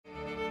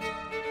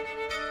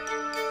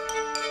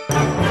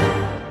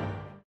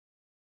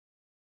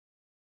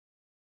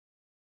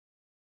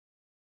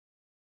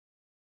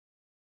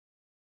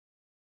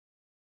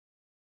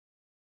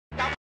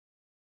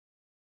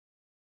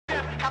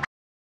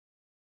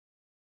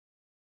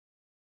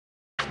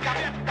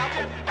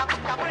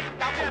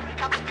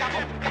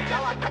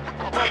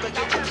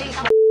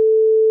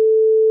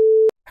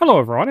Hello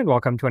everyone and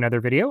welcome to another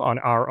video on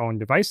our own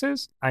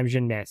devices. I'm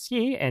Jean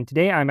Messier and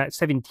today I'm at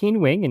 17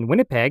 Wing in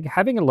Winnipeg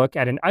having a look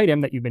at an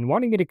item that you've been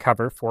wanting me to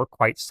cover for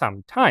quite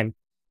some time.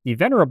 The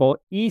venerable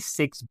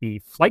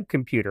E6B Flight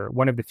Computer,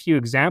 one of the few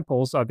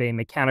examples of a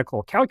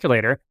mechanical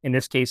calculator, in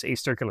this case a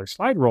circular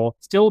slide rule,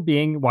 still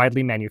being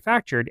widely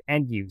manufactured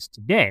and used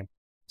today.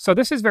 So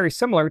this is very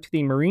similar to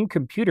the marine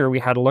computer we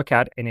had a look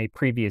at in a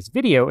previous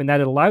video in that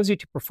it allows you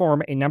to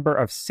perform a number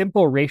of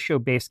simple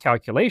ratio-based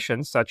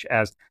calculations such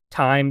as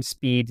time,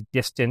 speed,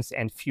 distance,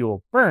 and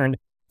fuel burned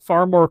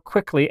far more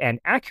quickly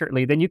and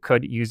accurately than you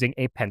could using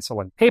a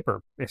pencil and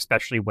paper,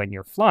 especially when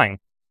you're flying.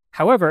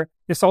 However,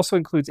 this also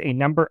includes a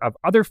number of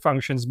other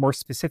functions more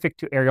specific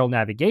to aerial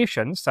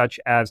navigation, such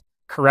as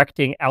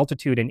correcting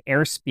altitude and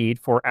airspeed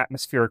for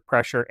atmospheric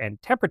pressure and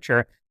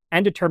temperature,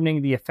 and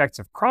determining the effects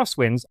of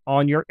crosswinds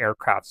on your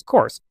aircraft's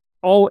course,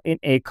 all in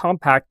a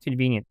compact,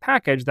 convenient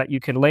package that you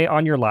can lay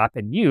on your lap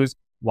and use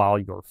while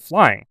you're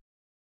flying.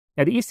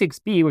 Now, the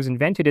E6B was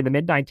invented in the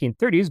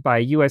mid-1930s by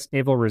a U.S.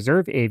 Naval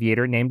Reserve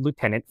aviator named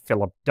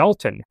Lt.Philip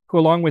Dalton, who,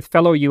 along with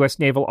fellow U.S.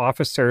 Naval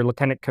officer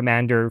Lieutenant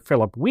Commander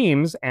Philip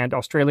Weems and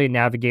Australian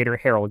navigator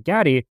Harold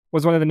Gatty,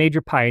 was one of the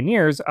major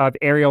pioneers of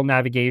aerial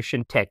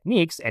navigation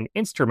techniques and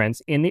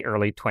instruments in the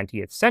early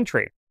 20th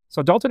century.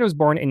 So Dalton was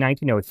born in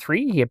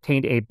 1903. He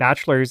obtained a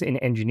bachelor's in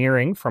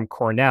engineering from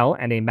Cornell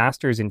and a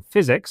master's in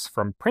physics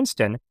from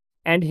Princeton.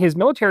 And his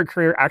military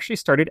career actually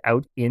started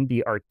out in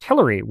the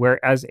artillery,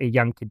 where as a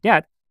young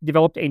cadet, he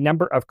developed a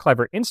number of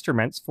clever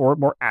instruments for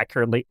more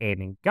accurately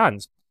aiming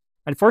guns.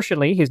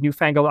 Unfortunately, his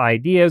newfangled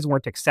ideas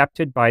weren't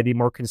accepted by the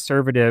more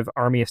conservative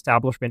Army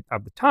establishment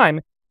of the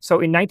time. So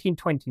in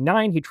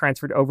 1929, he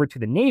transferred over to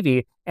the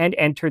Navy and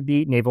entered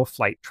the Naval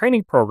Flight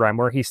Training Program,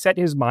 where he set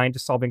his mind to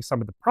solving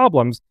some of the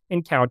problems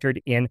encountered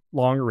in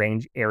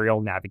long-range aerial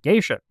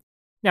navigation.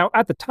 Now,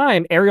 at the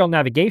time, aerial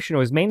navigation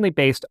was mainly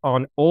based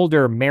on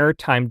older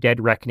maritime dead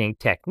reckoning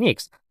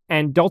techniques,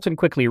 and Dalton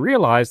quickly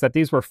realized that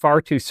these were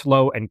far too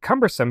slow and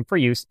cumbersome for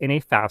use in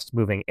a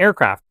fast-moving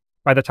aircraft.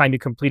 By the time you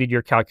completed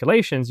your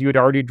calculations, you had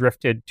already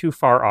drifted too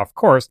far off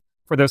course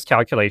for those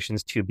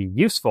calculations to be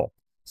useful.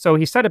 So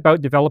he set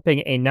about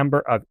developing a number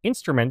of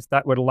instruments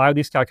that would allow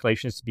these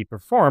calculations to be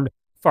performed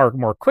far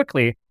more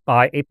quickly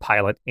by a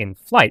pilot in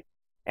flight.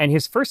 And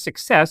his first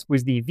success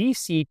was the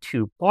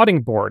VC2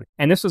 plotting board.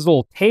 And this was a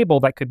little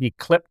table that could be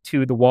clipped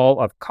to the wall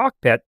of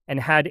cockpit and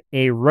had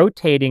a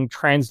rotating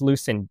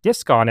translucent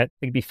disc on it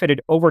that could be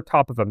fitted over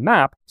top of a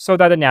map so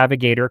that a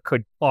navigator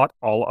could plot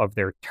all of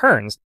their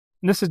turns.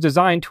 And this is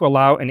designed to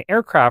allow an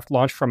aircraft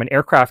launched from an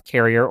aircraft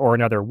carrier or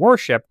another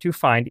warship to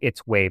find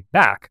its way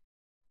back.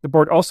 The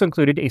board also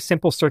included a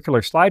simple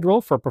circular slide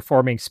rule for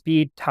performing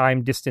speed,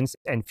 time, distance,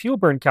 and fuel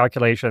burn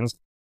calculations,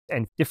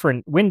 and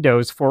different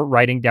windows for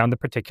writing down the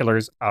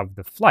particulars of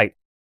the flight.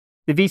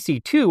 The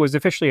VC2 was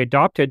officially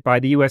adopted by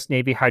the U.S.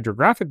 Navy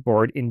Hydrographic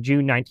Board in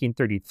June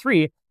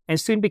 1933 and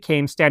soon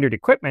became standard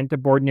equipment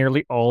aboard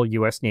nearly all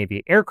U.S.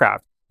 Navy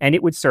aircraft, and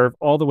it would serve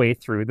all the way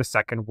through the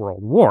Second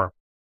World War.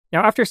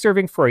 Now, after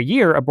serving for a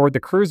year aboard the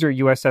cruiser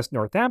USS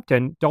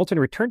Northampton, Dalton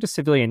returned to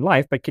civilian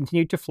life but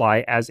continued to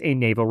fly as a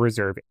Naval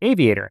Reserve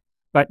aviator.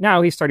 But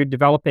now he started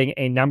developing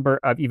a number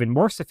of even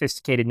more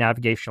sophisticated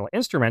navigational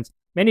instruments,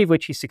 many of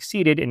which he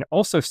succeeded in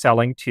also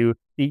selling to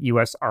the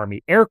U.S.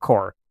 Army Air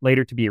Corps,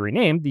 later to be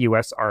renamed the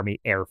U.S. Army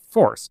Air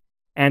Force.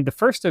 And the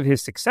first of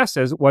his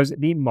successes was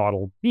the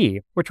Model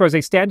B, which was a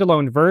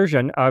standalone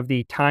version of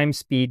the time,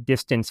 speed,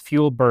 distance,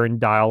 fuel burn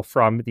dial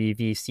from the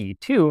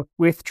VC2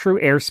 with true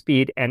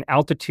airspeed and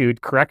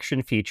altitude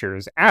correction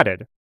features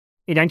added.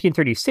 In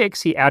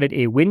 1936, he added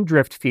a wind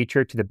drift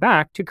feature to the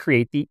back to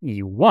create the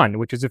E1,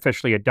 which is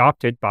officially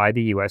adopted by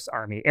the U.S.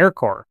 Army Air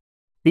Corps.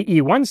 The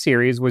E1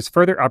 series was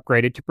further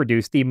upgraded to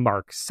produce the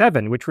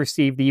Mach.II, which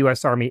received the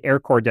U.S. Army Air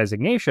Corps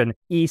designation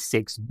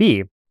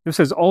E6B. This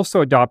was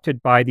also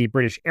adopted by the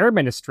British Air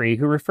Ministry,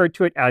 who referred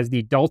to it as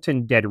the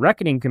Dalton Dead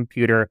Reckoning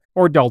Computer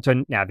or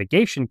Dalton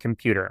Navigation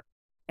Computer.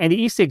 And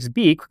the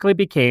E6B quickly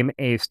became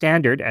a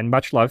standard and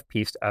much-loved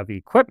piece of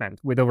equipment,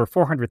 with over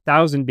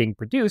 400,000 being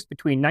produced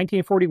between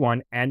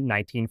 1941 and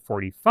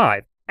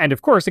 1945. And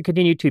of course, it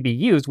continued to be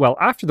used well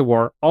after the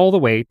war, all the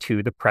way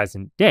to the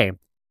present day.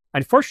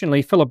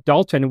 Unfortunately, Philip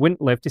Dalton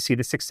wouldn't live to see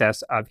the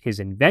success of his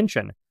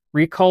invention.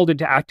 Recalled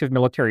into active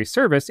military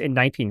service in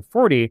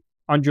 1940,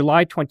 on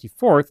July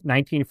 24,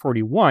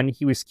 1941,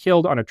 he was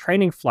killed on a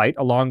training flight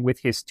along with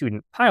his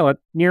student pilot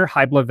near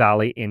Hybla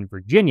Valley in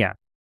Virginia.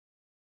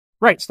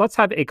 Right, so let's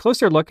have a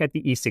closer look at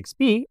the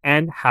E6B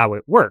and how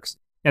it works.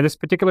 Now, this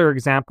particular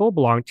example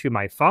belonged to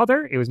my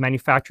father. It was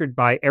manufactured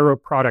by Aero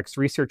Products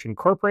Research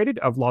Incorporated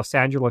of Los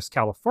Angeles,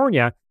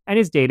 California, and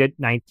is dated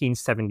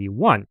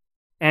 1971.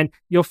 And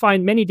you'll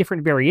find many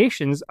different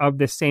variations of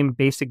the same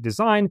basic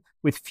design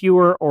with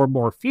fewer or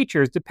more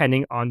features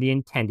depending on the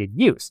intended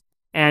use.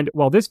 And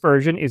while this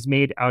version is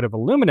made out of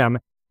aluminum,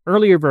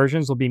 earlier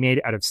versions will be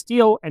made out of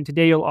steel, and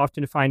today you'll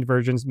often find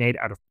versions made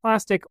out of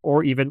plastic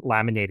or even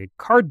laminated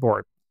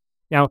cardboard.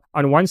 Now,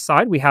 on one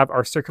side, we have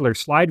our circular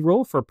slide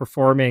rule for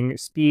performing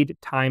speed,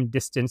 time,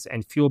 distance,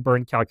 and fuel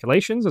burn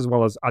calculations, as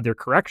well as other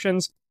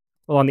corrections.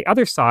 While on the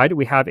other side,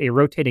 we have a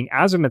rotating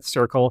azimuth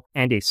circle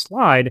and a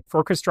slide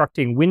for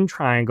constructing wind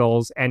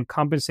triangles and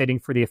compensating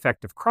for the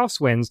effect of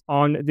crosswinds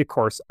on the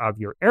course of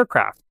your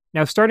aircraft.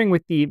 Now, starting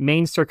with the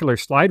main circular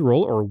slide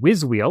rule, or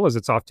whiz wheel, as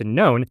it's often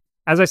known,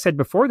 as I said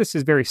before, this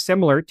is very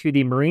similar to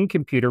the marine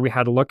computer we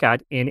had a look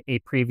at in a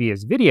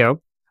previous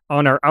video.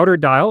 On our outer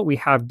dial, we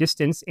have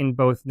distance in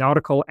both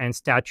nautical and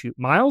statute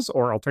miles,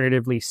 or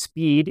alternatively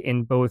speed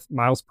in both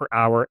miles per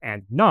hour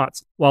and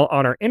knots, while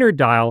on our inner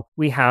dial,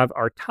 we have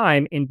our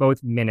time in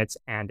both minutes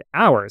and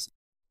hours.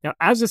 Now,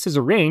 as this is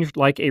arranged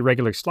like a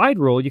regular slide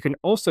rule, you can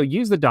also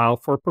use the dial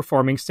for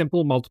performing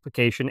simple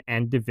multiplication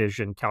and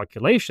division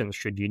calculations,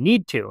 should you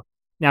need to.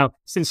 Now,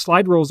 since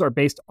slide rules are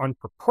based on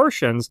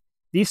proportions,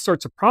 these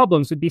sorts of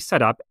problems would be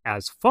set up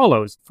as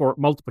follows. For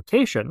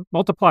multiplication,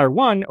 multiplier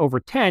 1 over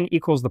 10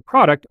 equals the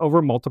product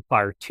over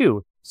multiplier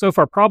 2. So if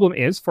our problem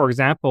is, for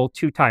example,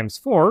 2 times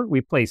 4,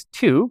 we place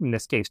 2, in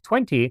this case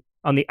 20,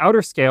 on the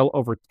outer scale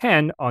over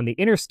 10 on the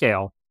inner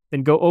scale,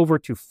 then go over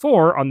to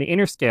 4 on the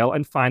inner scale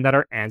and find that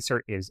our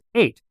answer is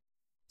 8.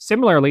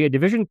 Similarly, a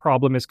division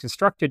problem is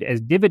constructed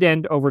as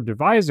dividend over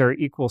divisor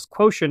equals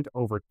quotient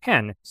over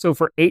 10. So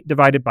for 8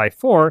 divided by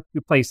 4, we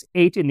place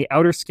 8 in the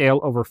outer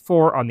scale over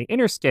 4 on the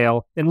inner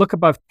scale, then look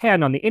above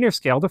 10 on the inner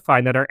scale to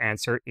find that our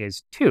answer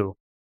is 2.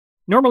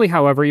 Normally,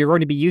 however, you're going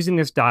to be using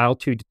this dial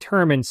to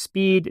determine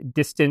speed,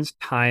 distance,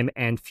 time,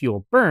 and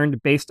fuel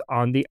burned based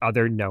on the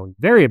other known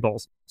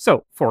variables.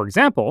 So, for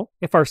example,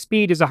 if our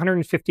speed is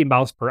 150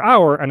 miles per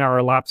hour and our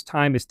elapsed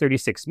time is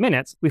 36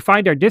 minutes, we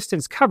find our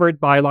distance covered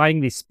by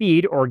aligning the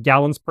speed or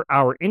gallons per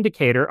hour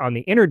indicator on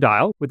the inner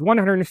dial with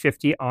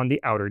 150 on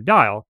the outer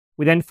dial.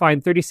 We then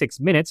find 36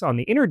 minutes on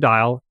the inner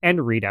dial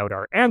and read out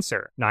our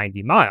answer,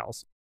 90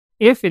 miles.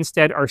 If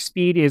instead our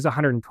speed is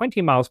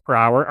 120 miles per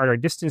hour and our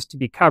distance to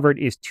be covered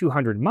is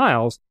 200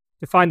 miles,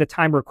 to find the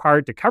time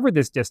required to cover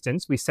this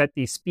distance, we set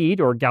the speed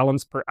or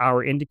gallons per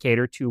hour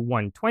indicator to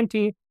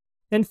 120,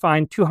 then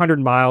find 200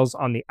 miles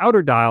on the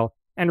outer dial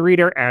and read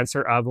our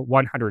answer of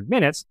 100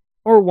 minutes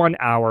or 1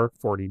 hour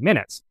 40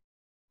 minutes.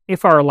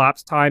 If our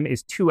elapsed time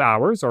is 2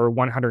 hours or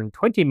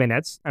 120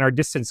 minutes and our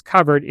distance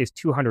covered is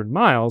 200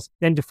 miles,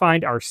 then to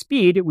find our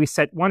speed, we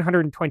set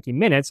 120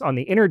 minutes on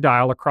the inner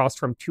dial across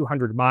from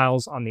 200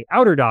 miles on the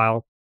outer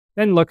dial,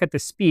 then look at the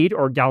speed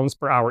or gallons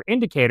per hour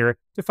indicator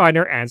to find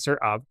our answer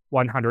of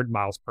 100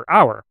 miles per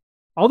hour.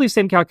 All these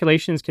same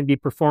calculations can be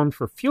performed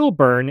for fuel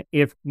burn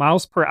if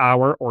miles per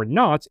hour or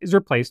knots is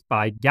replaced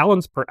by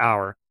gallons per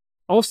hour.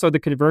 Also, the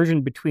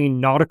conversion between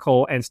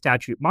nautical and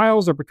statute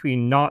miles or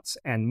between knots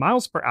and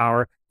miles per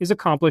hour is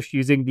accomplished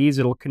using these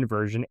little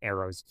conversion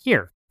arrows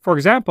here. For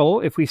example,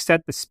 if we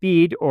set the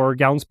speed or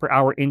gallons per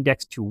hour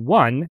index to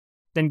 1,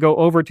 then go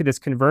over to this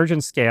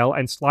conversion scale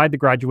and slide the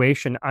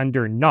graduation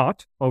under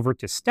knot over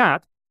to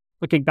stat,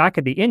 looking back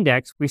at the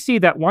index, we see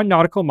that 1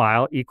 nautical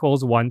mile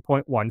equals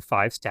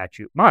 1.15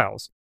 statute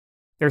miles.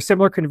 There are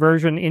similar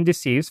conversion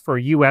indices for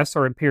US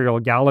or imperial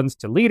gallons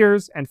to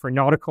liters and for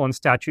nautical and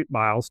statute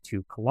miles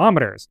to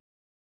kilometers.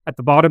 At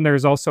the bottom, there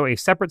is also a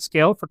separate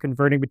scale for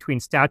converting between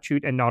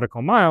statute and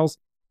nautical miles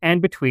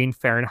and between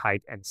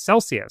Fahrenheit and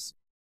Celsius.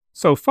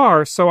 So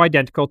far, so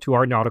identical to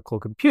our nautical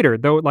computer,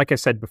 though, like I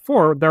said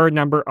before, there are a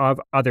number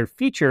of other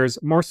features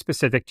more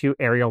specific to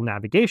aerial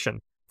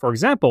navigation. For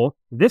example,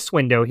 this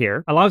window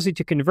here allows you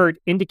to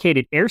convert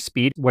indicated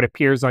airspeed, what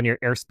appears on your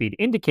airspeed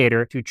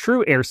indicator, to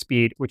true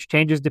airspeed, which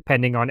changes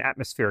depending on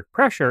atmospheric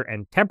pressure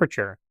and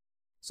temperature.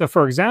 So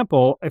for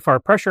example, if our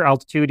pressure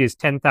altitude is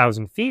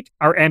 10,000 feet,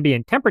 our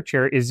ambient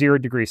temperature is 0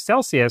 degrees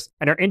Celsius,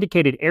 and our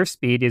indicated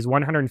airspeed is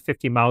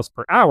 150 miles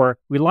per hour,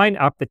 we line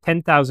up the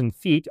 10,000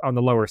 feet on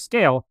the lower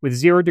scale with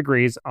 0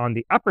 degrees on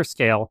the upper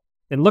scale,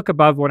 then look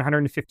above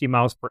 150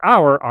 miles per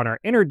hour on our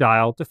inner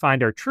dial to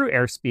find our true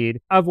airspeed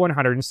of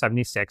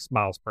 176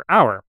 miles per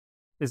hour.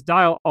 This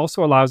dial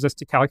also allows us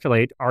to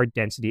calculate our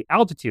density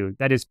altitude,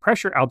 that is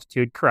pressure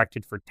altitude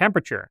corrected for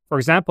temperature. For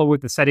example,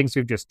 with the settings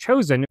we've just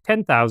chosen,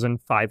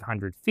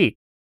 10,500 feet.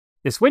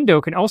 This window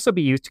can also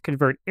be used to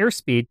convert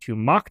airspeed to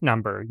Mach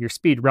number, your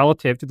speed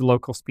relative to the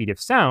local speed of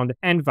sound,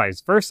 and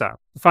vice versa.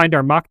 To find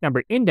our Mach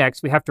number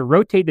index, we have to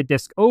rotate the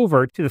disk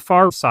over to the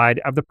far side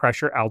of the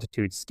pressure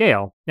altitude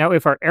scale. Now,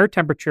 if our air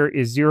temperature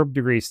is 0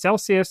 degrees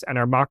Celsius and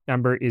our Mach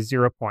number is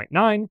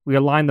 0.9, we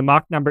align the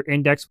Mach number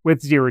index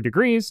with 0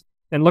 degrees,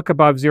 then look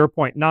above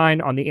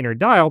 0.9 on the inner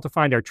dial to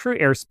find our true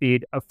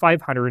airspeed of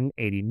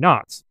 580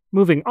 knots.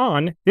 Moving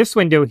on, this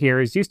window here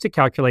is used to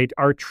calculate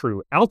our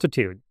true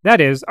altitude, that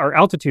is, our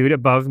altitude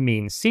above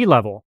mean sea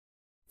level.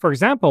 For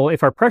example,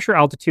 if our pressure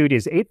altitude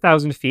is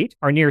 8,000 feet,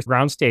 our nearest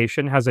ground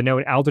station has a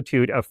known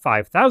altitude of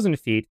 5,000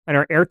 feet, and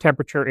our air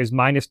temperature is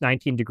minus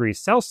 19 degrees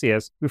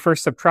Celsius, we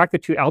first subtract the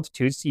two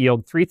altitudes to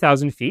yield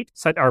 3,000 feet,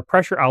 set our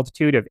pressure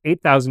altitude of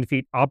 8,000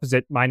 feet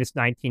opposite minus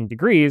 19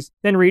 degrees,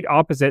 then read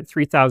opposite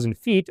 3,000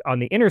 feet on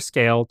the inner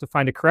scale to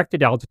find a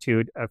corrected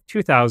altitude of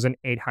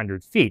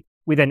 2,800 feet.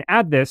 We then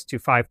add this to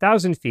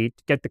 5,000 feet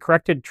to get the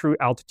corrected true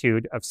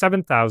altitude of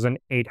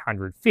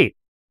 7,800 feet.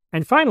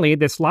 And finally,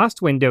 this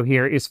last window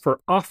here is for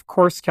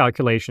off-course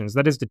calculations,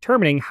 that is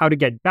determining how to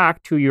get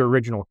back to your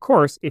original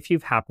course if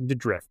you've happened to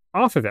drift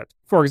off of it.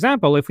 For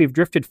example, if we've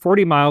drifted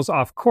 40 miles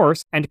off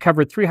course and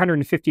covered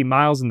 350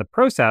 miles in the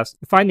process,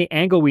 to find the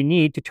angle we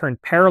need to turn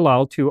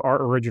parallel to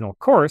our original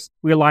course,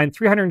 we align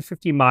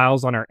 350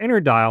 miles on our inner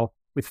dial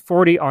with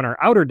 40 on our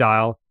outer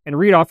dial and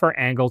read off our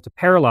angle to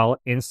parallel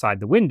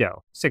inside the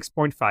window,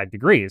 6.5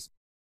 degrees.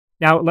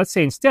 Now, let's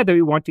say instead that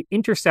we want to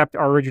intercept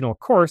our original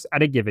course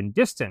at a given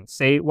distance,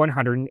 say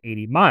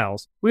 180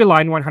 miles. We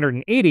align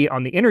 180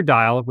 on the inner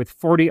dial with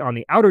 40 on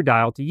the outer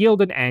dial to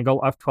yield an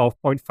angle of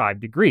 12.5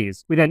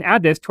 degrees. We then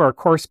add this to our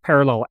course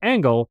parallel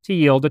angle to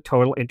yield a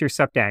total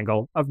intercept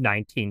angle of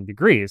 19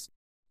 degrees.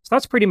 So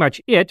that's pretty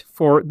much it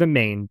for the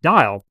main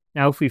dial.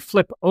 Now, if we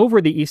flip over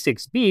the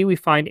E6B, we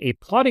find a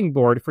plotting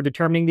board for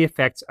determining the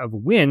effects of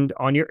wind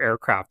on your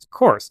aircraft's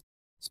course.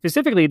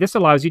 Specifically, this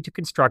allows you to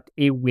construct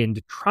a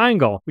wind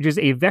triangle, which is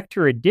a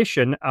vector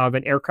addition of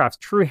an aircraft's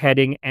true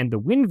heading and the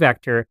wind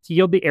vector to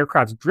yield the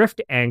aircraft's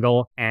drift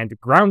angle and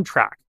ground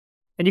track.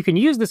 And you can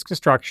use this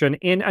construction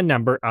in a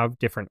number of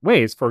different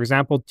ways. For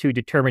example, to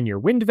determine your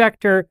wind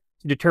vector,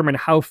 to determine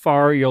how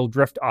far you'll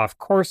drift off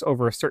course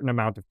over a certain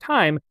amount of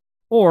time,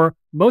 or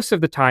most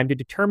of the time to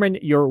determine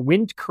your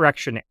wind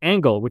correction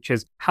angle, which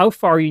is how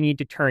far you need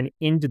to turn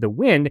into the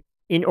wind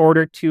in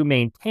order to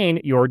maintain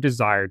your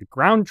desired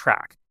ground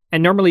track.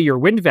 And normally your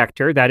wind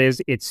vector, that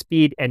is its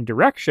speed and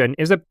direction,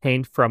 is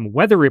obtained from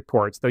weather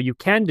reports, though you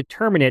can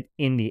determine it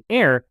in the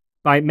air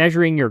by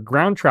measuring your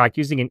ground track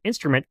using an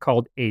instrument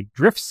called a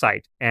drift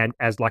sight. And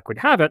as luck would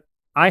have it,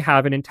 I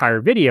have an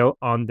entire video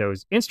on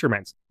those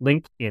instruments,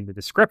 linked in the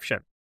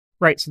description.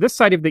 Right, so this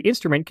side of the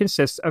instrument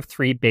consists of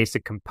three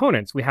basic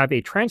components. We have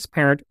a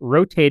transparent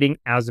rotating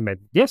azimuth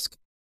disc.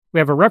 We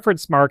have a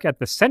reference mark at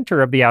the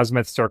center of the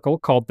azimuth circle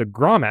called the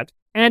grommet,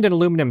 and an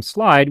aluminum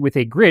slide with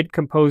a grid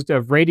composed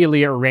of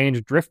radially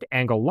arranged drift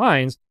angle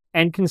lines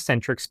and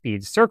concentric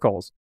speed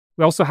circles.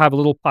 We also have a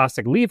little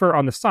plastic lever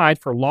on the side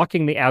for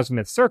locking the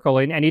azimuth circle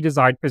in any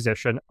desired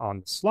position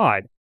on the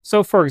slide.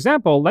 So for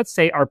example, let's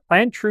say our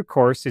planned true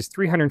course is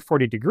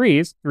 340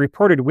 degrees, the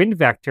reported wind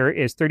vector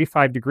is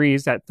 35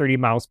 degrees at 30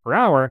 miles per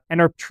hour, and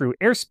our true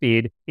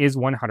airspeed is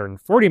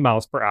 140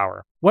 miles per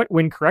hour. What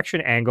wind correction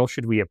angle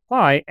should we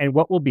apply, and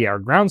what will be our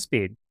ground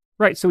speed?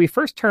 Right, so we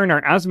first turn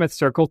our azimuth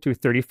circle to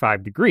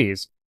 35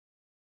 degrees.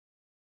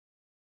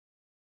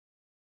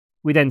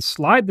 We then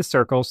slide the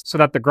circle so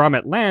that the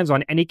grommet lands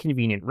on any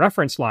convenient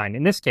reference line,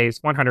 in this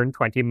case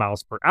 120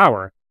 miles per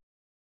hour.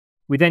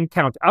 We then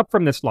count up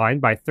from this line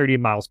by 30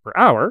 miles per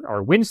hour,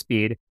 our wind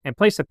speed, and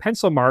place a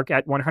pencil mark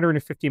at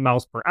 150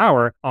 miles per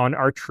hour on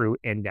our true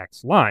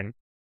index line.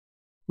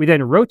 We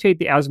then rotate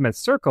the azimuth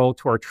circle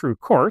to our true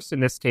course, in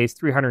this case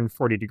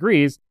 340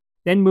 degrees,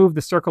 then move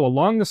the circle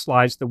along the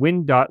slide so the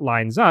wind dot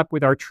lines up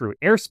with our true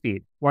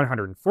airspeed,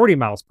 140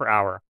 miles per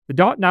hour. The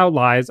dot now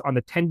lies on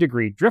the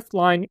 10-degree drift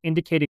line,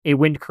 indicating a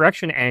wind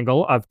correction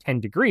angle of 10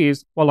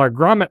 degrees, while our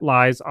grommet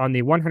lies on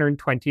the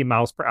 120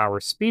 miles per hour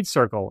speed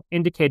circle,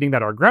 indicating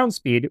that our ground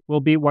speed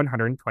will be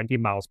 120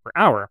 miles per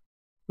hour.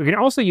 We can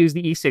also use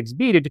the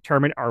E6B to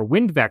determine our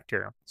wind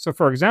vector. So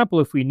for example,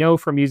 if we know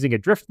from using a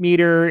drift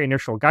meter,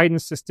 inertial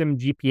guidance system,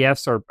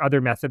 GPS, or other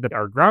method that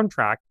our ground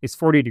track is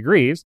 40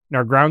 degrees and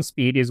our ground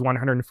speed is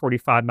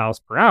 145 miles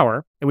per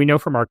hour, and we know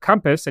from our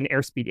compass and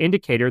airspeed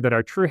indicator that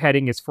our true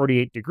heading is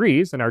 48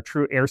 degrees and our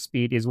true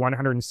airspeed is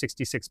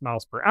 166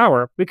 miles per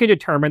hour, we can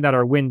determine that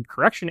our wind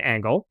correction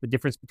angle, the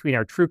difference between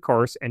our true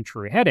course and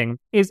true heading,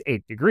 is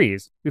 8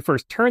 degrees. We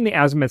first turn the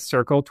azimuth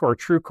circle to our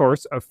true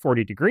course of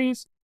 40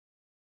 degrees,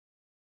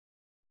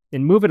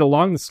 then move it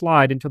along the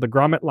slide until the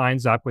grommet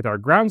lines up with our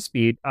ground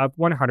speed of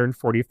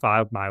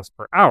 145 miles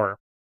per hour.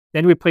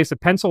 Then we place a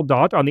pencil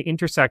dot on the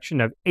intersection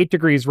of 8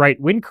 degrees right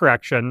wind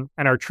correction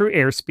and our true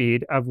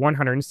airspeed of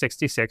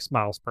 166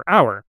 miles per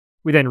hour.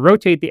 We then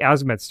rotate the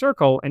azimuth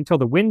circle until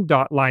the wind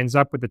dot lines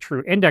up with the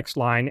true index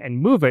line and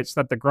move it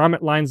so that the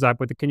grommet lines up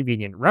with the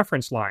convenient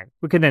reference line.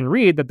 We can then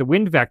read that the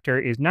wind vector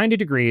is 90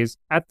 degrees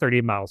at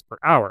 30 miles per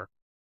hour.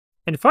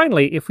 And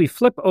finally, if we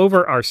flip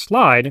over our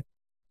slide,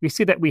 we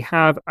see that we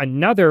have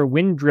another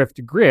wind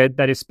drift grid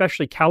that is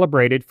specially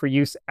calibrated for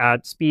use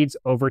at speeds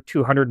over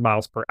 200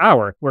 miles per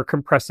hour, where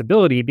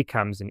compressibility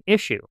becomes an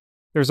issue.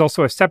 There's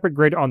also a separate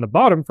grid on the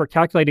bottom for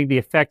calculating the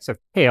effects of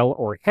tail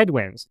or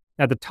headwinds.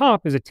 At the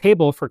top is a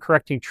table for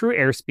correcting true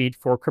airspeed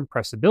for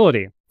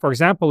compressibility. For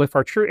example, if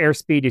our true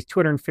airspeed is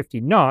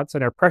 250 knots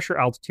and our pressure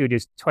altitude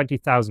is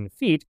 20,000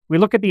 feet, we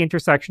look at the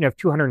intersection of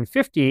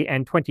 250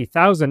 and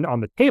 20,000 on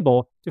the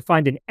table to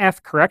find an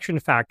F correction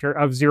factor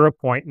of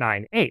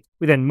 0.98.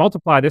 We then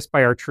multiply this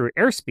by our true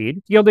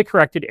airspeed to yield a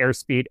corrected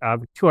airspeed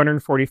of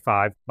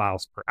 245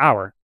 miles per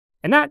hour.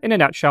 And that, in a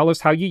nutshell,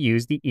 is how you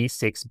use the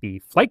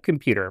E6B Flight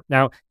Computer.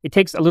 Now, it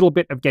takes a little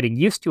bit of getting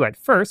used to at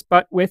first,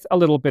 but with a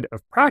little bit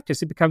of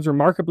practice, it becomes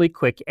remarkably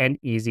quick and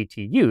easy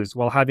to use,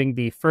 while having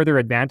the further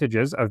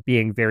advantages of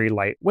being very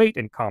lightweight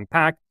and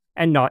compact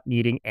and not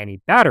needing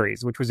any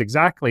batteries, which was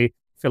exactly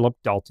Philip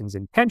Dalton's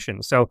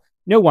intention. So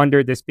no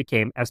wonder this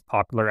became as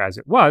popular as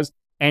it was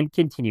and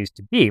continues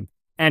to be.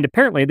 And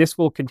apparently this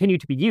will continue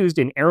to be used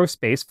in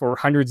aerospace for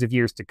hundreds of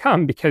years to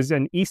come because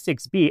an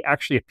E6B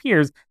actually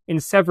appears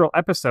in several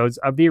episodes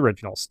of the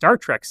original Star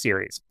Trek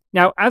series.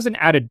 Now, as an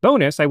added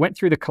bonus, I went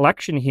through the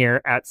collection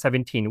here at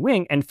 17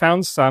 Wing and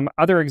found some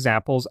other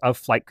examples of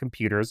flight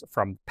computers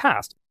from the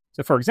past.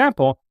 So for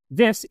example,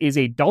 this is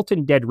a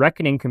Dalton Dead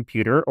Reckoning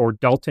computer or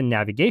Dalton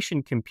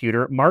Navigation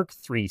Computer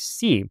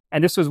Mk.III,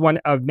 and this was one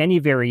of many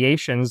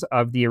variations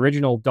of the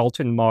original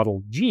Dalton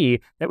Model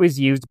G that was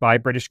used by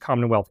British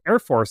Commonwealth Air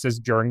Forces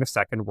during the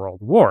Second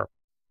World War.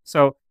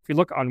 So if you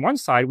look on one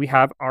side, we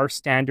have our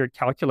standard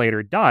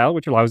calculator dial,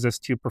 which allows us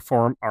to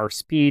perform our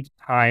speed,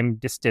 time,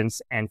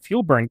 distance, and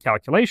fuel burn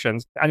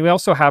calculations. And we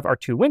also have our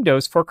two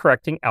windows for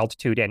correcting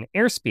altitude and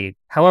airspeed.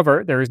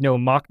 However, there is no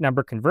Mach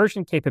number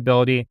conversion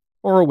capability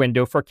or a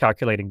window for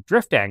calculating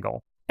drift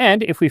angle.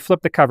 And if we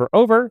flip the cover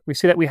over, we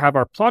see that we have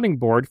our plotting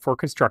board for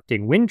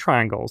constructing wind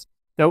triangles,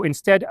 though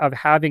instead of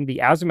having the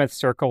azimuth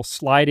circle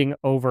sliding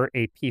over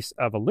a piece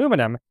of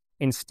aluminum,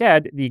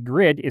 instead the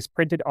grid is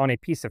printed on a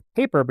piece of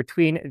paper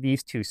between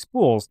these two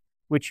spools,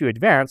 which you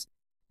advance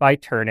by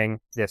turning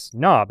this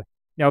knob.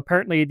 Now,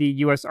 apparently the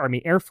US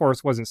Army Air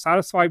Force wasn't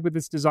satisfied with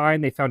this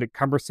design. They found it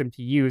cumbersome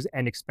to use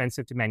and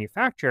expensive to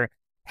manufacture,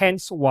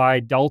 hence why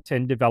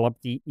Dalton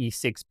developed the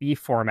E6B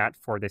format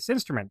for this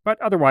instrument,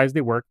 but otherwise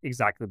they work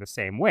exactly the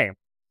same way.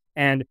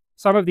 And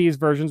some of these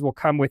versions will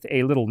come with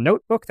a little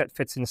notebook that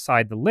fits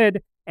inside the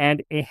lid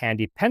and a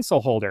handy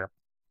pencil holder.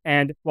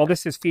 And while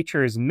this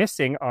feature is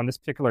missing on this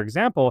particular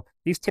example,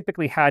 these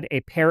typically had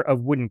a pair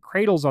of wooden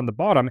cradles on the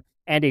bottom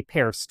and a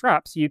pair of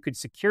straps so you could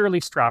securely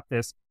strap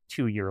this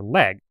to your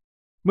leg.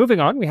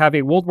 Moving on, we have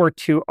a World War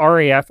II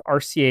RAF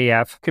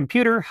RCAF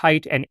computer,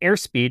 height, and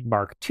airspeed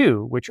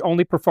Mk.II, which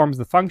only performs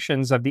the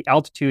functions of the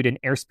altitude and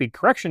airspeed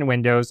correction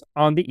windows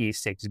on the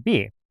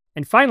E6B.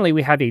 And finally,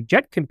 we have a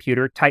jet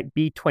computer type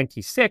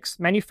B26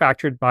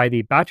 manufactured by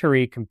the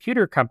Batori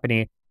Computer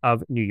Company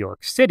of New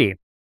York City.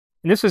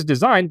 And this was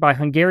designed by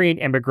Hungarian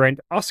immigrant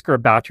Oskar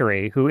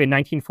Batori, who in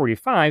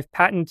 1945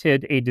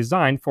 patented a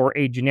design for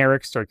a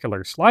generic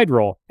circular slide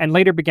rule, and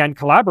later began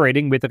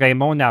collaborating with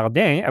Raymond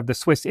Nardin of the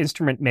Swiss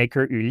instrument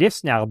maker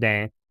Ulysse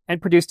Nardin, and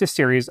produced a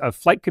series of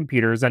flight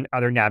computers and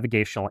other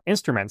navigational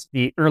instruments,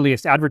 the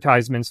earliest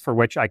advertisements for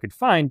which I could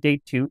find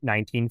date to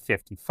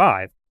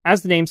 1955.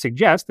 As the name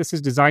suggests, this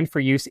is designed for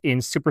use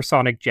in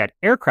supersonic jet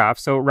aircraft,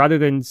 so rather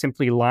than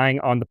simply lying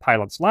on the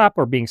pilot's lap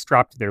or being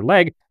strapped to their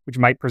leg, which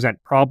might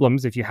present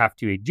problems if you have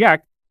to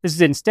eject, this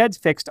is instead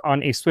fixed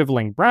on a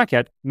swiveling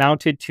bracket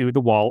mounted to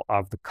the wall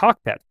of the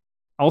cockpit.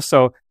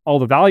 Also, all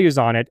the values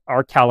on it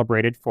are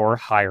calibrated for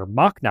higher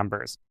Mach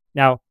numbers.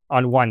 Now,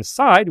 on one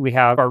side, we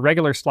have our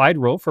regular slide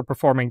rule for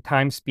performing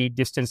time, speed,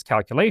 distance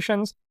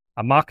calculations,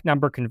 a Mach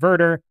number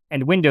converter,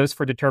 and windows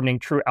for determining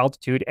true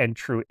altitude and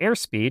true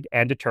airspeed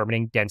and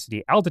determining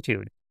density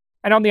altitude.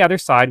 And on the other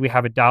side, we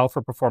have a dial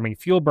for performing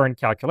fuel burn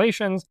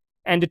calculations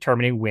and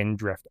determining wind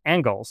drift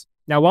angles.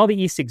 Now, while the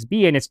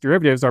E6B and its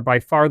derivatives are by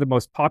far the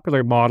most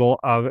popular model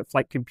of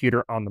flight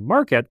computer on the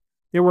market,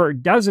 there were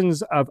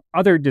dozens of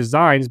other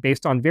designs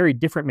based on very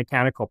different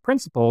mechanical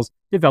principles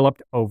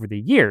developed over the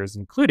years,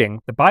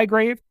 including the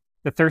Bygrave,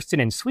 the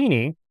Thurston and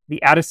Sweeney,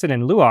 the Addison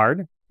and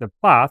Luard, the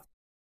Plath,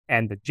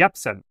 and the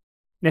Jepson.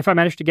 And if I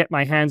manage to get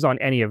my hands on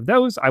any of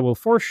those, I will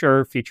for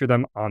sure feature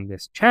them on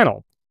this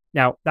channel.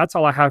 Now, that's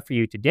all I have for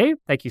you today.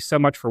 Thank you so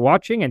much for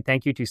watching, and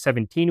thank you to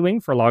 17 Wing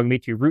for allowing me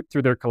to root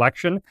through their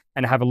collection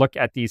and have a look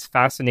at these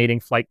fascinating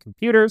flight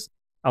computers.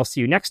 I'll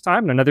see you next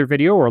time in another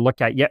video or look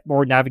at yet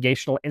more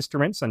navigational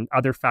instruments and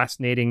other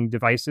fascinating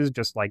devices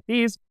just like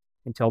these.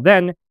 Until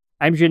then,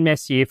 I'm Jean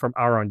Messier from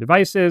Our Own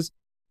Devices.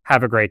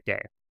 Have a great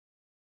day.